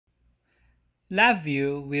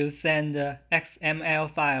LabVIEW will send the XML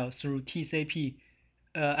file through TCP,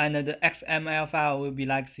 and the XML file will be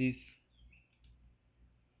like this.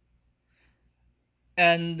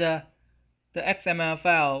 And the XML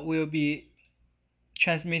file will be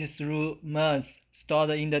transmitted through MIRTH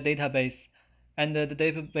stored in the database, and the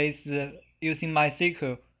database using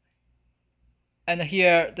MySQL. And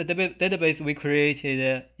here the database we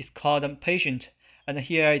created is called patient, and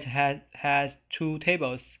here it has two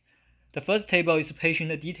tables. The first table is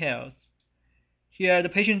patient details. Here the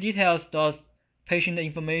patient details stores patient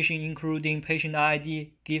information including patient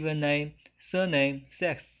ID, given name, surname,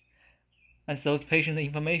 sex, and those patient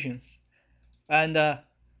informations. And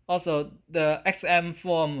also the XM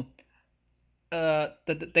form,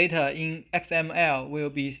 the data in XML will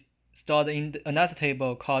be stored in another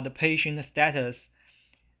table called the patient status.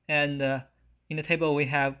 And in the table we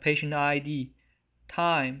have patient ID,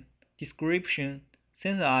 time, description,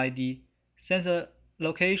 sensor ID, sensor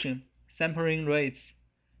location, sampling rates,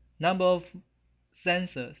 number of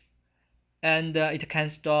sensors, and it can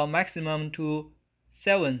store maximum to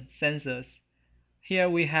 7 sensors. Here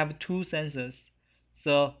we have 2 sensors,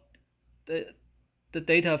 so the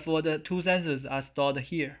data for the 2 sensors are stored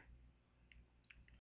here.